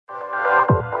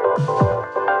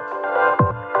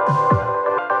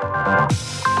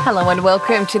Hello and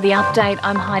welcome to The Update.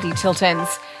 I'm Heidi Tiltons.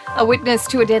 A witness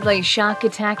to a deadly shark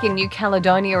attack in New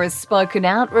Caledonia has spoken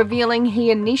out, revealing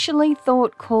he initially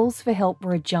thought calls for help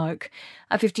were a joke.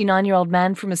 A 59-year-old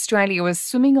man from Australia was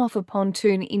swimming off a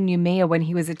pontoon in Noumea when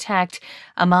he was attacked.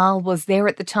 Amal was there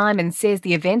at the time and says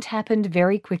the event happened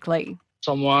very quickly.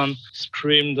 Someone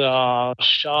screamed,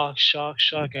 shark, shark,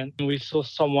 shark, and we saw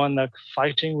someone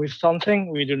fighting with something.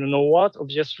 We didn't know what,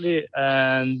 obviously,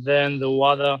 and then the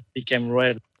water became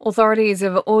red. Authorities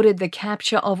have ordered the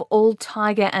capture of all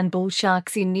tiger and bull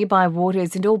sharks in nearby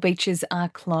waters and all beaches are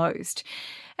closed.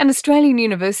 An Australian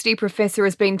university professor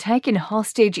has been taken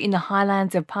hostage in the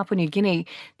highlands of Papua New Guinea.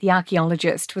 The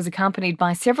archaeologist was accompanied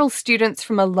by several students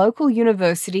from a local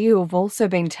university who have also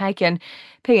been taken.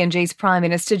 PNG's Prime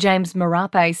Minister James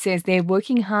Marape says they're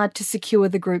working hard to secure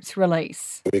the group's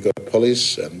release. We got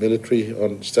police and military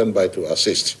on standby to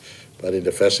assist, but in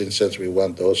the first instance we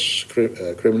want those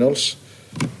criminals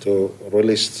to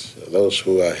release those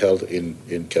who are held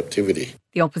in captivity.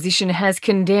 The opposition has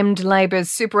condemned Labor's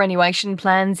superannuation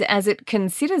plans as it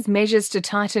considers measures to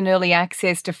tighten early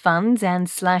access to funds and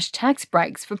slash tax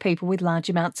breaks for people with large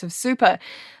amounts of super.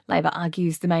 Labor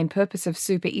argues the main purpose of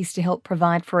super is to help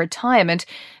provide for retirement,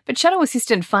 but Shadow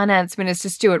Assistant Finance Minister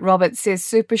Stuart Roberts says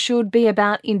super should be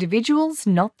about individuals,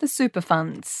 not the super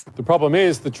funds. The problem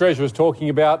is the Treasurer's talking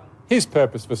about his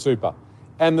purpose for super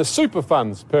and the super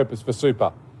fund's purpose for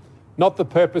super, not the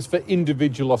purpose for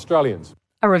individual Australians.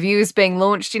 A review is being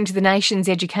launched into the nation's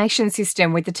education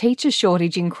system with the teacher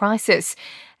shortage in crisis.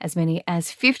 As many as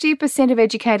 50% of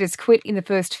educators quit in the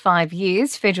first 5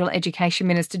 years. Federal Education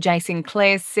Minister Jason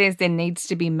Clare says there needs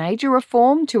to be major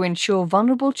reform to ensure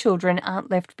vulnerable children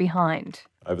aren't left behind.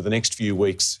 Over the next few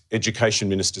weeks, education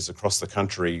ministers across the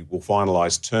country will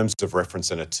finalise terms of reference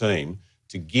and a team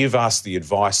to give us the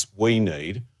advice we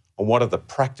need on what are the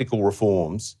practical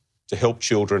reforms to help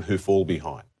children who fall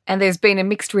behind. And there's been a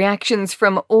mixed reactions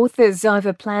from authors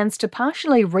over plans to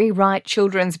partially rewrite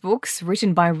children's books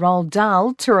written by Roald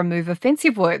Dahl to remove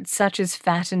offensive words such as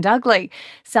fat and ugly.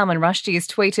 Salman Rushdie has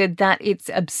tweeted that it's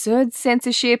absurd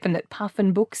censorship and that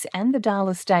Puffin Books and the Dahl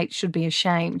estate should be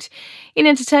ashamed. In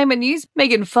entertainment news,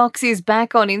 Megan Fox is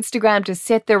back on Instagram to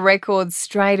set the record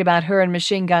straight about her and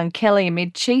Machine Gun Kelly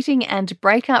amid cheating and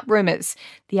breakup rumours.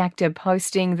 The actor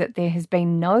posting that there has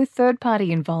been no third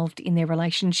party involved in their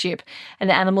relationship.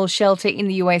 An animal shelter in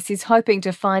the US is hoping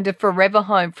to find a forever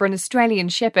home for an Australian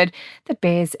shepherd that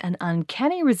bears an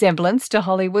uncanny resemblance to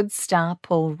Hollywood star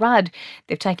Paul Rudd.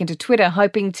 They've taken to Twitter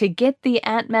hoping to get the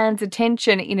Ant-Man's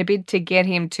attention in a bid to get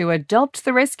him to adopt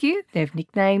the rescue. They've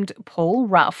nicknamed Paul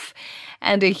Ruff.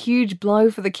 And a huge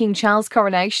blow for the King Charles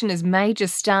coronation as major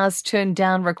stars turned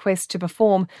down requests to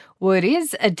perform. Word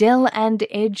is Adele and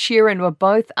Ed Sheeran were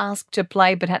both asked to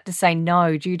play but had to say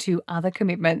no due to other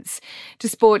commitments. To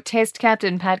sport, Test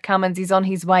captain Pat Cummins is on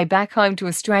his way back home to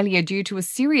Australia due to a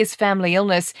serious family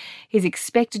illness. He's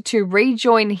expected to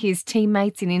rejoin his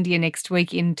teammates in India next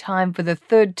week in time for the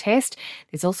third Test.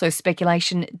 There's also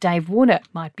speculation Dave Warner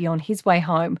might be on his way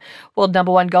home. World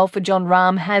number one golfer Jon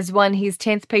Rahm has won his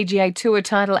 10th PGA Tour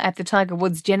title at the Tiger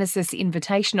Woods Genesis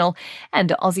Invitational,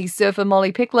 and Aussie surfer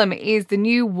Molly Picklum is the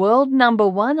new world number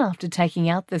one after taking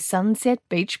out the Sunset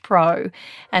Beach Pro.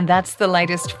 And that's the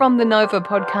latest from the Nova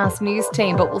Podcast News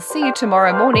team, but we'll see you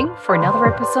tomorrow morning for another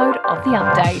episode of The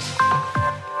Update.